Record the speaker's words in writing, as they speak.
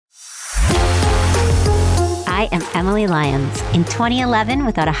I am Emily Lyons. In 2011,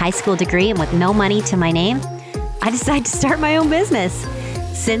 without a high school degree and with no money to my name, I decided to start my own business.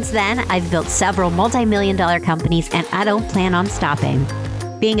 Since then, I've built several multi-million-dollar companies, and I don't plan on stopping.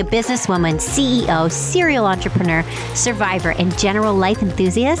 Being a businesswoman, CEO, serial entrepreneur, survivor, and general life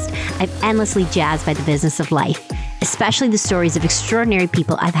enthusiast, I'm endlessly jazzed by the business of life, especially the stories of extraordinary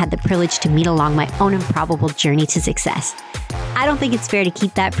people I've had the privilege to meet along my own improbable journey to success. I don't think it's fair to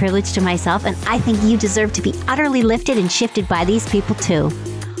keep that privilege to myself, and I think you deserve to be utterly lifted and shifted by these people too.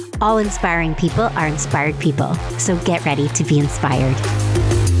 All inspiring people are inspired people, so get ready to be inspired.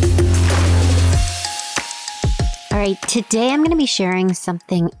 All right, today I'm going to be sharing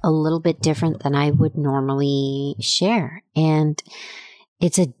something a little bit different than I would normally share, and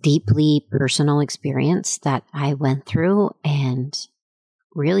it's a deeply personal experience that I went through and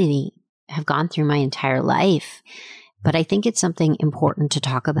really have gone through my entire life. But I think it's something important to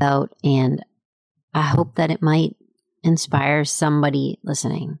talk about, and I hope that it might inspire somebody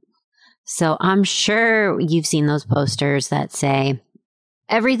listening. So I'm sure you've seen those posters that say,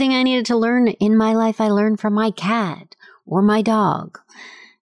 everything I needed to learn in my life, I learned from my cat or my dog.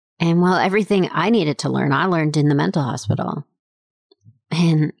 And well, everything I needed to learn, I learned in the mental hospital.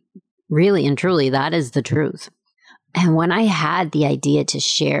 And really and truly, that is the truth. And when I had the idea to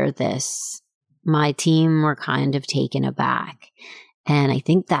share this, my team were kind of taken aback. And I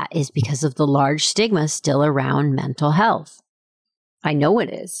think that is because of the large stigma still around mental health. I know it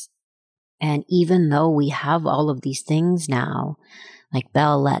is. And even though we have all of these things now, like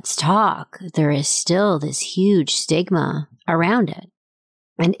Bell Let's Talk, there is still this huge stigma around it.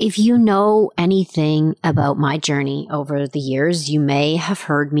 And if you know anything about my journey over the years, you may have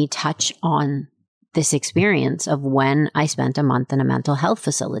heard me touch on this experience of when I spent a month in a mental health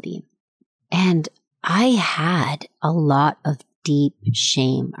facility. And I had a lot of deep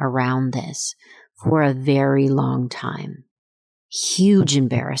shame around this for a very long time. Huge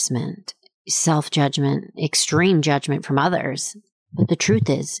embarrassment, self-judgment, extreme judgment from others. But the truth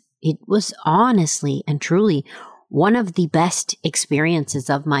is, it was honestly and truly one of the best experiences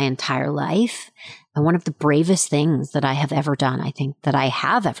of my entire life and one of the bravest things that I have ever done, I think, that I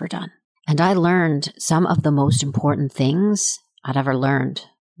have ever done. And I learned some of the most important things I'd ever learned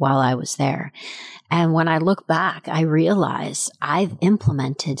while I was there. And when I look back, I realize I've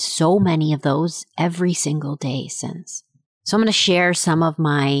implemented so many of those every single day since. So I'm going to share some of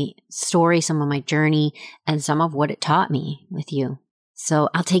my story, some of my journey, and some of what it taught me with you. So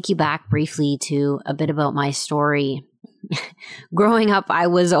I'll take you back briefly to a bit about my story. Growing up, I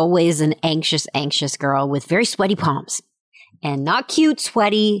was always an anxious girl with very sweaty palms. And not cute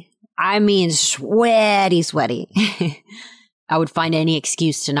sweaty, I mean sweaty. I would find any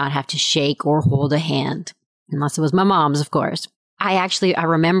excuse to not have to shake or hold a hand, unless it was my mom's, of course. I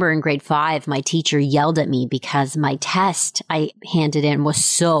remember in grade 5, my teacher yelled at me because my test I handed in was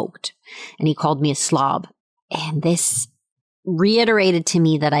soaked, and he called me a slob. And this reiterated to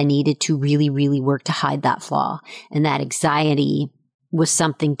me that I needed to really, really work to hide that flaw, and that anxiety was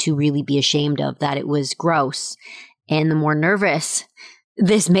something to really be ashamed of, that it was gross. And the more nervous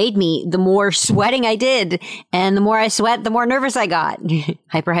this made me, the more sweating I did. And the more I sweat, the more nervous I got.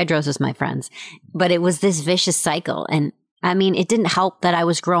 Hyperhidrosis, my friends. But it was this vicious cycle. And I mean, it didn't help that I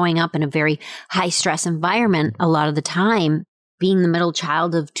was growing up in a very high stress environment a lot of the time, being the middle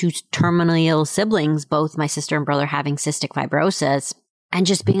child of 2 terminally ill siblings, both my sister and brother having cystic fibrosis, and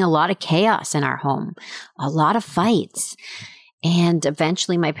just being a lot of chaos in our home, a lot of fights. And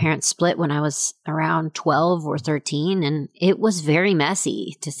eventually my parents split when I was around 12 or 13, and it was very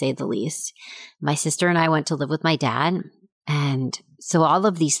messy, to say the least. My sister and I went to live with my dad, and so all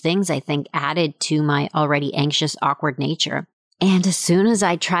of these things, I think, added to my already anxious, awkward nature. And as soon as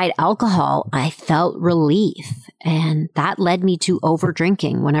I tried alcohol, I felt relief, and that led me to over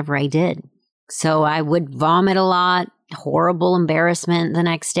drinking whenever I did. So I would vomit a lot, horrible embarrassment the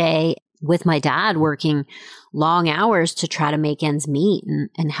next day, with my dad working long hours to try to make ends meet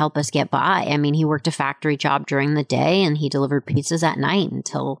and help us get by. I mean, he worked a factory job during the day and he delivered pizzas at night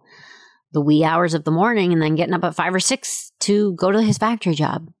until the wee hours of the morning, and then getting up at 5 or 6 to go to his factory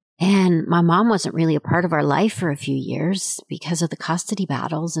job. And my mom wasn't really a part of our life for a few years because of the custody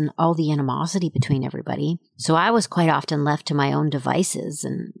battles and all the animosity between everybody. So I was quite often left to my own devices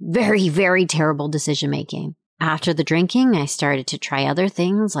and very, very terrible decision making. After the drinking, I started to try other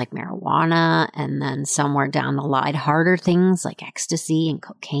things like marijuana, and then somewhere down the line, harder things like ecstasy and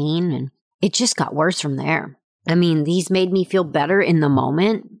cocaine. And it just got worse from there. I mean, these made me feel better in the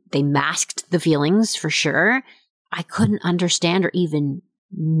moment. They masked the feelings for sure. I couldn't understand or even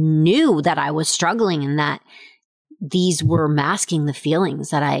knew that I was struggling and that these were masking the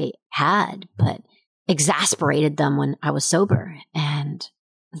feelings that I had. But exasperated them when I was sober. And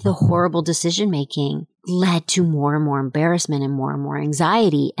the horrible decision making led to more and more embarrassment and more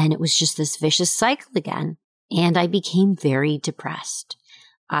anxiety. And it was just this vicious cycle again. And I became very depressed.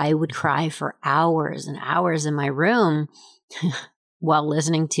 I would cry for hours and hours in my room while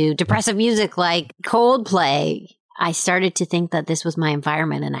listening to depressive music like Coldplay. I started to think that this was my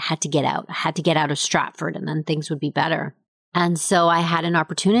environment and I had to get out. I had to get out of Stratford and then things would be better. And so I had an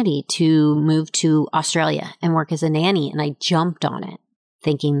opportunity to move to Australia and work as a nanny, and I jumped on it,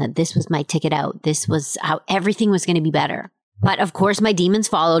 thinking that this was my ticket out. This was how everything was going to be better. But of course, my demons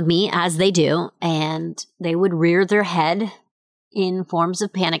followed me, as they do, and they would rear their head in forms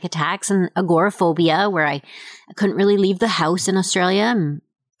of panic attacks and agoraphobia, where I couldn't really leave the house in Australia, and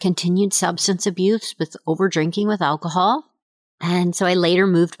continued substance abuse with over drinking with alcohol. And so I later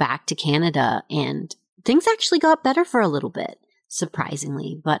moved back to Canada, and things actually got better for a little bit,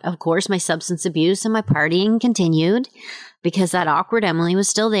 surprisingly. But of course, my substance abuse and my partying continued because that awkward Emily was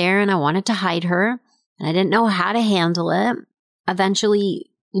still there and I wanted to hide her and I didn't know how to handle it, eventually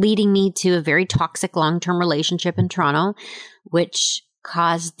leading me to a very toxic long-term relationship in Toronto, which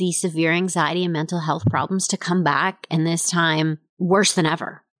caused the severe anxiety and mental health problems to come back, and this time worse than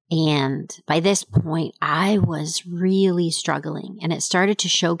ever. And by this point, I was really struggling, and it started to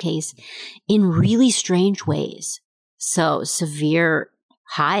showcase in really strange ways. So severe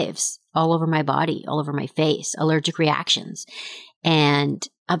hives all over my body, all over my face, allergic reactions, and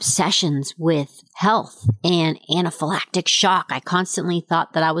obsessions with health and anaphylactic shock. I constantly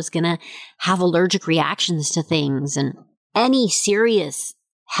thought that I was going to have allergic reactions to things, and any serious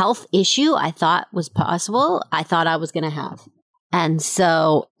health issue I thought was possible, I thought I was going to have. And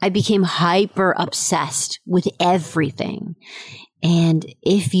so I became hyper obsessed with everything. And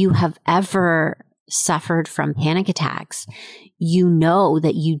if you have ever suffered from panic attacks, you know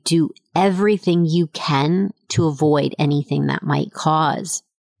that you do everything you can to avoid anything that might cause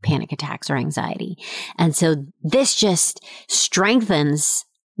panic attacks or anxiety. And so this just strengthens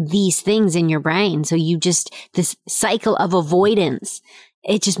these things in your brain. So this cycle of avoidance,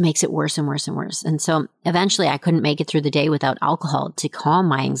 it just makes it worse and worse and worse. And so eventually I couldn't make it through the day without alcohol to calm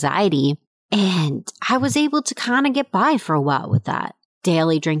my anxiety. And I was able to kind of get by for a while with that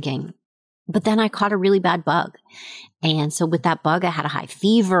daily drinking. But then I caught a really bad bug. And so with that bug, I had a high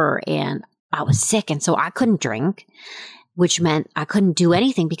fever and I was sick. And so I couldn't drink, which meant I couldn't do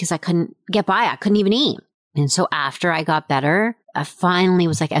anything because I couldn't get by. I couldn't even eat. And so after I got better, I finally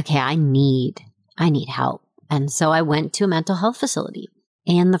was like, okay, I need help. And so I went to a mental health facility.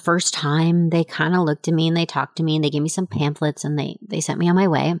 And the first time they kind of looked at me and they talked to me and they gave me some pamphlets and they sent me on my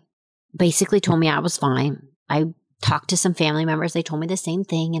way. Basically told me I was fine. I talked to some family members. They told me the same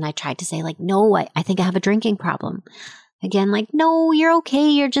thing. And I tried to say like, no, I think I have a drinking problem. Again, like, no, you're okay.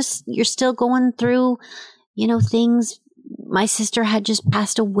 You're still going through, things. My sister had just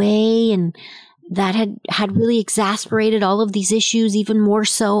passed away and that had really exasperated all of these issues, even more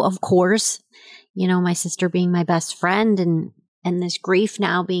so, of course, my sister being my best friend and this grief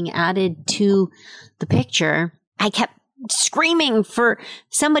now being added to the picture. I kept screaming for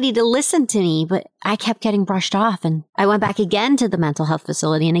somebody to listen to me, but I kept getting brushed off. And I went back again to the mental health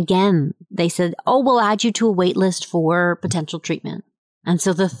facility. And again, they said, oh, we'll add you to a wait list for potential treatment. And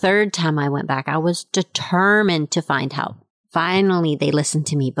so the third time I went back, I was determined to find help. Finally, they listened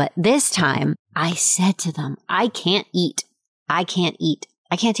to me. But this time I said to them, I can't eat. I can't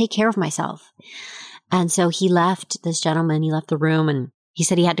take care of myself. And so this gentleman, he left the room and he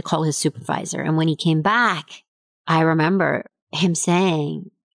said he had to call his supervisor. And when he came back, I remember him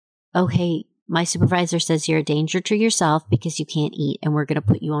saying, okay, my supervisor says you're a danger to yourself because you can't eat and we're going to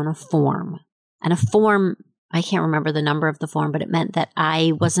put you on a form. And a form, I can't remember the number of the form, but it meant that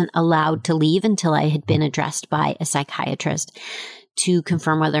I wasn't allowed to leave until I had been addressed by a psychiatrist to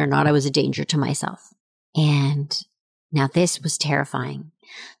confirm whether or not I was a danger to myself. And now this was terrifying.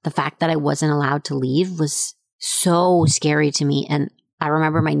 The fact that I wasn't allowed to leave was so scary to me. And I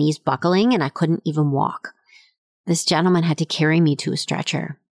remember my knees buckling and I couldn't even walk. This gentleman had to carry me to a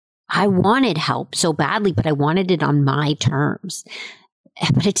stretcher. I wanted help so badly, but I wanted it on my terms.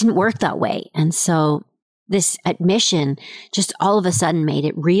 But it didn't work that way. And so this admission just all of a sudden made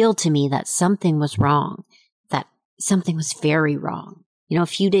it real to me that something was wrong, that something was very wrong. A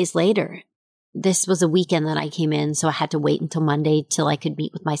few days later, this was a weekend that I came in, so I had to wait until Monday till I could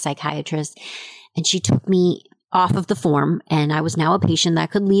meet with my psychiatrist. And she took me off of the form, and I was now a patient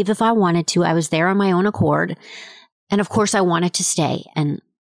that could leave if I wanted to. I was there on my own accord. And of course, I wanted to stay. And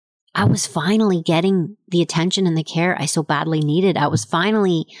I was finally getting the attention and the care I so badly needed. I was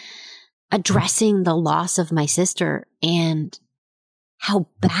finally addressing the loss of my sister and how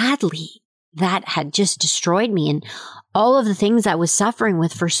badly that had just destroyed me. And all of the things I was suffering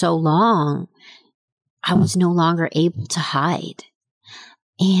with for so long, I was no longer able to hide.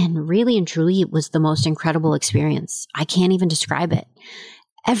 And really and truly, it was the most incredible experience. I can't even describe it.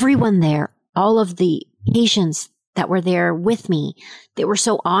 Everyone there, all of the patients that were there with me, they were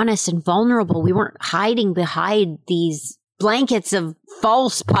so honest and vulnerable. We weren't hiding behind these blankets of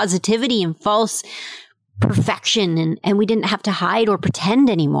false positivity and false perfection. And we didn't have to hide or pretend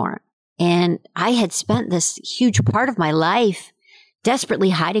anymore. And I had spent this huge part of my life desperately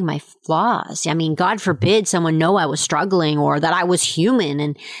hiding my flaws. I mean, God forbid someone know I was struggling or that I was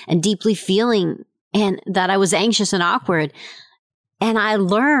human and deeply feeling and that I was anxious and awkward. And I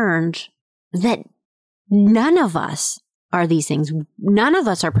learned that none of us are these things. None of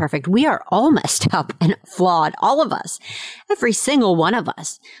us are perfect. We are all messed up and flawed. All of us. Every single one of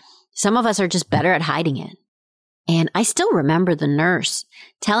us. Some of us are just better at hiding it. And I still remember the nurse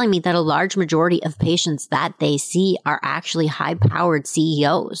telling me that a large majority of patients that they see are actually high-powered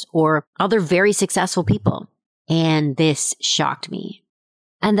CEOs or other very successful people. And this shocked me.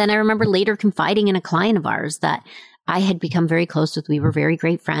 And then I remember later confiding in a client of ours that I had become very close with. We were very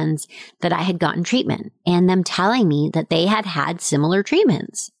great friends, that I had gotten treatment and them telling me that they had had similar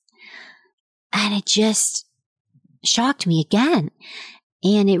treatments. And it just shocked me again.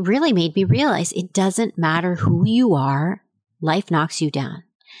 And it really made me realize it doesn't matter who you are. Life knocks you down.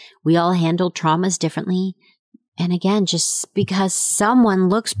 We all handle traumas differently. And again, just because someone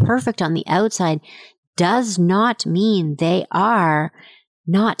looks perfect on the outside does not mean they are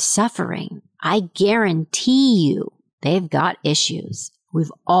not suffering. I guarantee you they've got issues.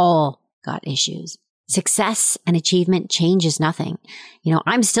 We've all got issues. Success and achievement changes nothing. You know,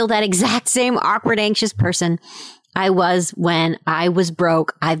 I'm still that exact same awkward, anxious person I was when I was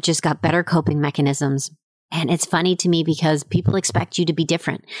broke. I've just got better coping mechanisms. And it's funny to me because people expect you to be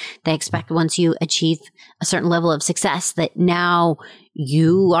different. They expect once you achieve a certain level of success that now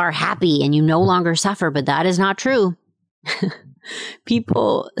you are happy and you no longer suffer, but that is not true.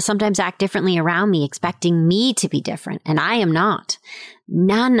 People sometimes act differently around me, expecting me to be different, and I am not.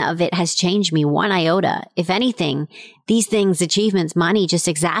 None of it has changed me one iota. If anything, these things, achievements, money, just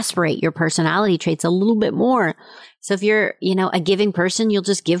exasperate your personality traits a little bit more. So if you're, a giving person, you'll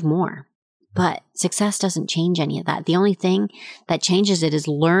just give more. But success doesn't change any of that. The only thing that changes it is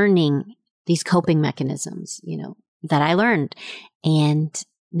learning these coping mechanisms, that I learned. And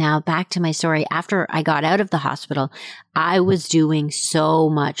now back to my story. After I got out of the hospital, I was doing so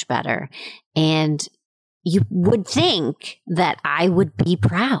much better. And you would think that I would be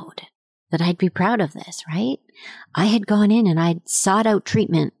proud, that I'd be proud of this, right? I had gone in and I'd sought out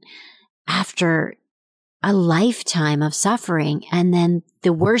treatment after a lifetime of suffering, and then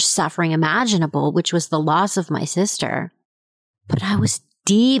the worst suffering imaginable, which was the loss of my sister. But I was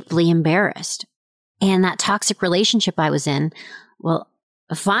deeply embarrassed. And that toxic relationship I was in, well,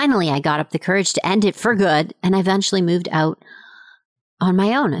 finally, I got up the courage to end it for good, and I eventually moved out on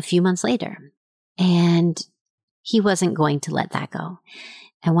my own a few months later. And he wasn't going to let that go.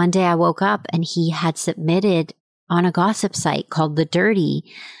 And one day I woke up and he had submitted on a gossip site called The Dirty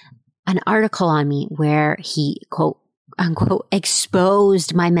an article on me where he, quote unquote,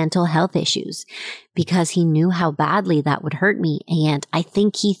 exposed my mental health issues because he knew how badly that would hurt me. And I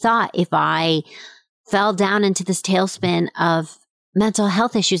think he thought if I fell down into this tailspin of mental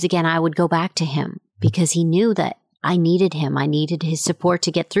health issues again, I would go back to him because he knew that I needed him. I needed his support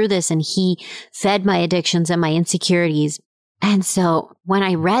to get through this. And he fed my addictions and my insecurities. And so when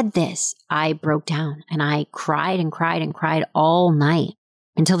I read this, I broke down and I cried and cried and cried all night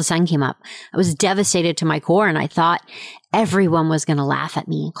until the sun came up. I was devastated to my core, and I thought everyone was going to laugh at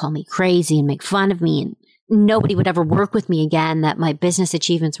me and call me crazy and make fun of me, and nobody would ever work with me again, that my business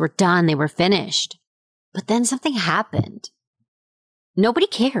achievements were done. They were finished. But then something happened. Nobody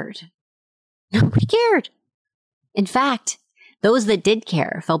cared. Nobody cared. In fact, those that did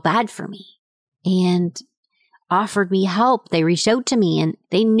care felt bad for me and offered me help. They reached out to me, and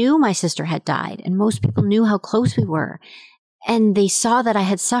they knew my sister had died, and most people knew how close we were. And they saw that I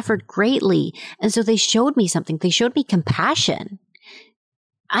had suffered greatly. And so they showed me something. They showed me compassion.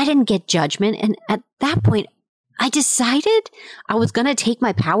 I didn't get judgment. And at that point, I decided I was going to take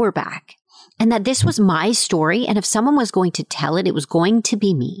my power back and that this was my story. And if someone was going to tell it, it was going to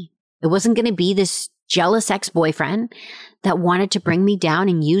be me. It wasn't going to be this jealous ex-boyfriend that wanted to bring me down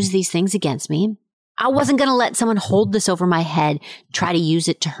and use these things against me. I wasn't going to let someone hold this over my head, try to use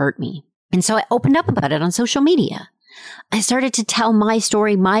it to hurt me. And so I opened up about it on social media. I started to tell my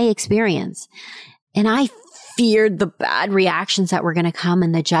story, my experience, and I feared the bad reactions that were going to come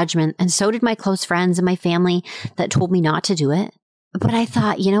and the judgment. And so did my close friends and my family that told me not to do it. But I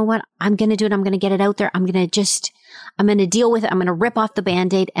thought, you know what? I'm going to do it. I'm going to get it out there. I'm going to deal with it. I'm going to rip off the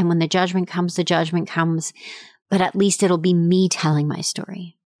Band-Aid. And when the judgment comes, the judgment comes. But at least it'll be me telling my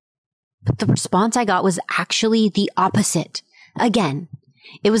story. But the response I got was actually the opposite. Again,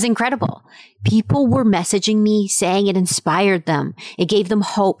 it was incredible. People were messaging me saying it inspired them. It gave them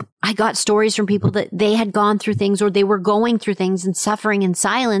hope. I got stories from people that they had gone through things or they were going through things and suffering in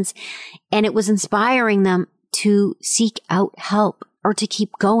silence. And it was inspiring them to seek out help or to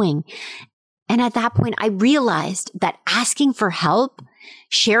keep going. And at that point, I realized that asking for help,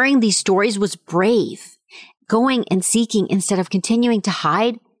 sharing these stories was brave. Going and seeking instead of continuing to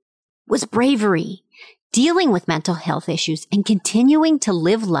hide was bravery. Dealing with mental health issues and continuing to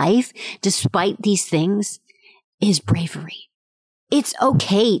live life despite these things is bravery. It's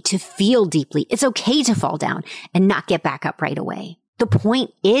okay to feel deeply. It's okay to fall down and not get back up right away. The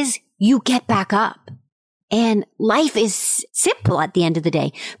point is you get back up. And life is simple at the end of the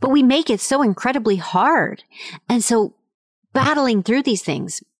day, but we make it so incredibly hard. And so battling through these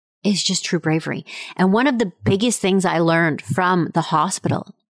things is just true bravery. And one of the biggest things I learned from the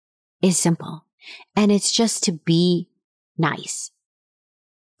hospital is simple. And it's just to be nice.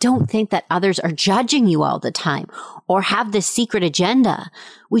 Don't think that others are judging you all the time or have this secret agenda.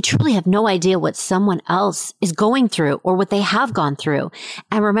 We truly have no idea what someone else is going through or what they have gone through.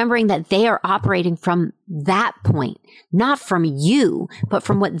 And remembering that they are operating from that point, not from you, but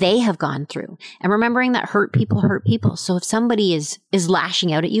from what they have gone through. And remembering that hurt people hurt people. So if somebody is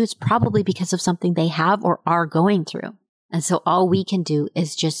lashing out at you, it's probably because of something they have or are going through. And so all we can do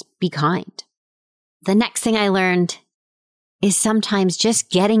is just be kind. The next thing I learned is sometimes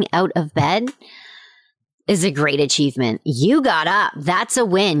just getting out of bed is a great achievement. You got up. That's a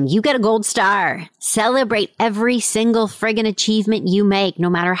win. You get a gold star. Celebrate every single friggin' achievement you make,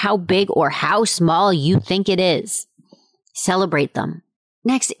 no matter how big or how small you think it is. Celebrate them.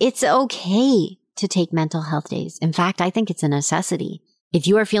 Next, it's okay to take mental health days. In fact, I think it's a necessity. If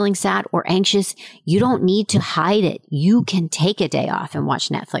you are feeling sad or anxious, you don't need to hide it. You can take a day off and watch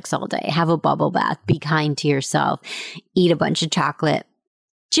Netflix all day, have a bubble bath, be kind to yourself, eat a bunch of chocolate.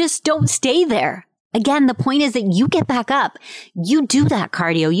 Just don't stay there. Again, the point is that you get back up. You do that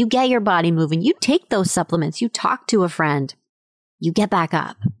cardio. You get your body moving. You take those supplements. You talk to a friend. You get back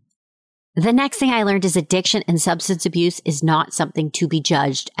up. The next thing I learned is addiction and substance abuse is not something to be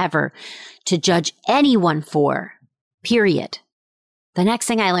judged ever, to judge anyone for, period. The next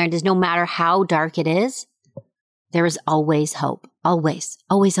thing I learned is no matter how dark it is, there is always hope. Always,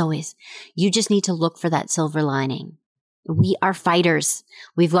 always, always. You just need to look for that silver lining. We are fighters.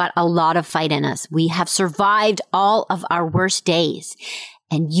 We've got a lot of fight in us. We have survived all of our worst days,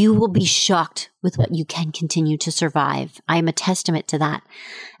 and you will be shocked with what you can continue to survive. I am a testament to that.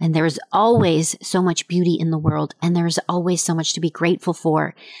 And there is always so much beauty in the world, and there is always so much to be grateful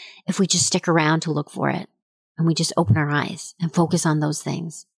for if we just stick around to look for it. And we just open our eyes and focus on those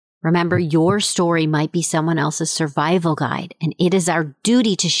things. Remember, your story might be someone else's survival guide, and it is our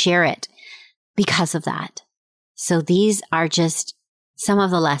duty to share it because of that. So these are just some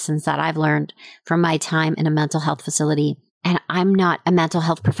of the lessons that I've learned from my time in a mental health facility. And I'm not a mental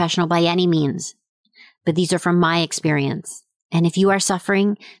health professional by any means, but these are from my experience. And if you are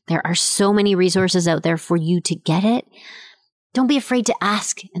suffering, there are so many resources out there for you to get it. Don't be afraid to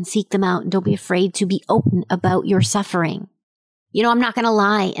ask and seek them out. And don't be afraid to be open about your suffering. You know, I'm not going to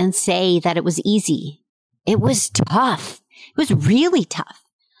lie and say that it was easy. It was tough. It was really tough.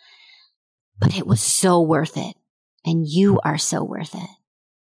 But it was so worth it. And you are so worth it.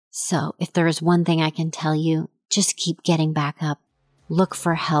 So if there is one thing I can tell you, just keep getting back up. Look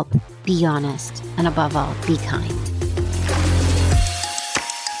for help. Be honest. And above all, be kind.